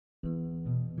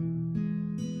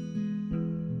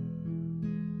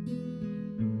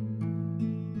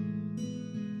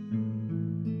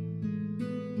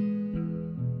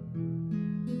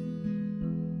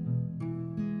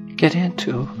get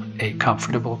into a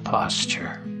comfortable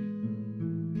posture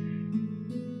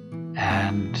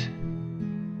and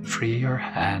free your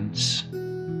hands.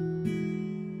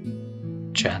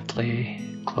 Gently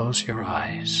close your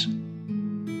eyes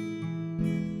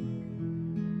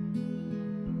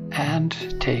and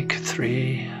take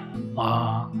 3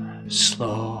 long,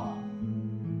 slow,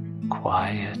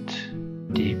 quiet,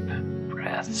 deep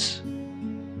breaths.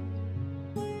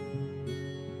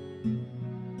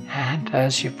 And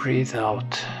as you breathe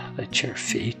out, let your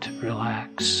feet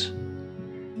relax,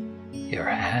 your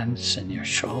hands and your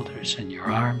shoulders and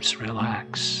your arms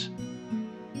relax,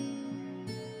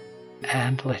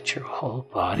 and let your whole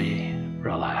body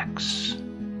relax.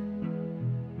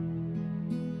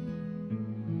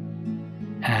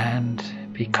 And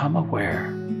become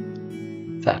aware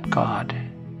that God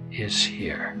is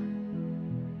here.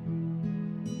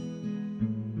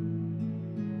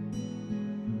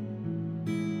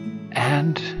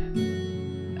 And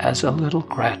as a little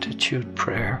gratitude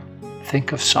prayer,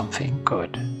 think of something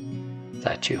good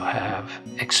that you have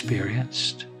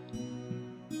experienced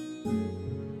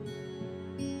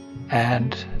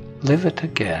and live it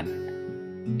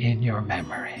again in your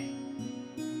memory.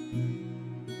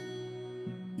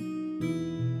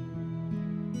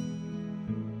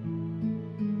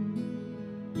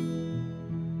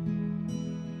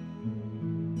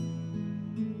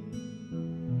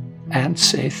 And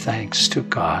say thanks to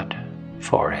God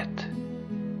for it.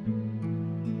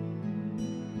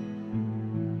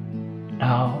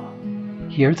 Now,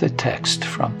 hear the text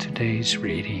from today's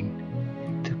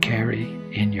reading to carry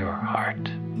in your heart.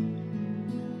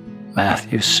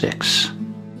 Matthew 6.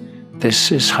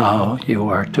 This is how you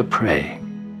are to pray.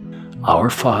 Our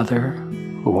Father,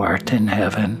 who art in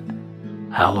heaven,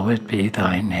 hallowed be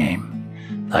thy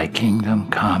name. Thy kingdom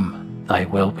come, thy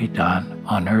will be done,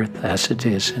 on earth as it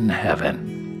is in heaven.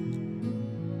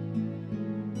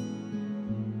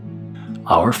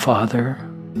 Our Father,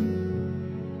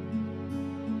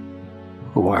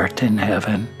 who art in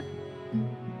heaven.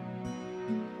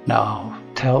 Now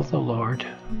tell the Lord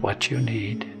what you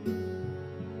need.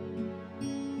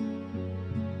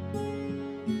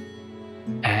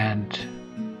 And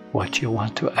what you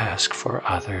want to ask for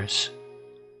others.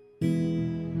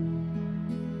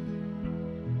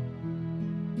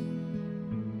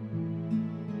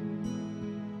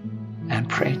 And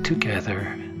pray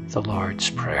together the Lord's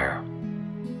Prayer.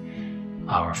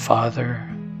 Our Father,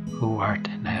 who art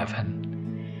in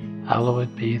heaven,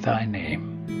 hallowed be thy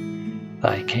name.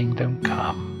 Thy kingdom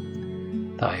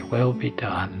come, thy will be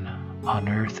done on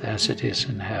earth as it is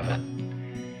in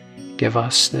heaven. Give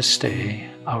us this day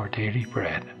our daily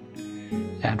bread,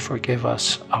 and forgive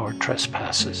us our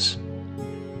trespasses,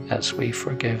 as we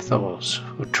forgive those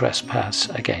who trespass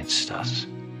against us.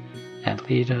 And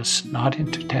lead us not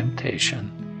into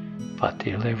temptation, but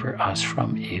deliver us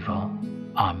from evil.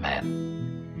 Amen.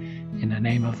 In the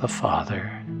name of the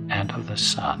Father, and of the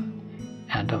Son,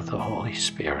 and of the Holy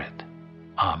Spirit.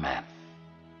 Amen.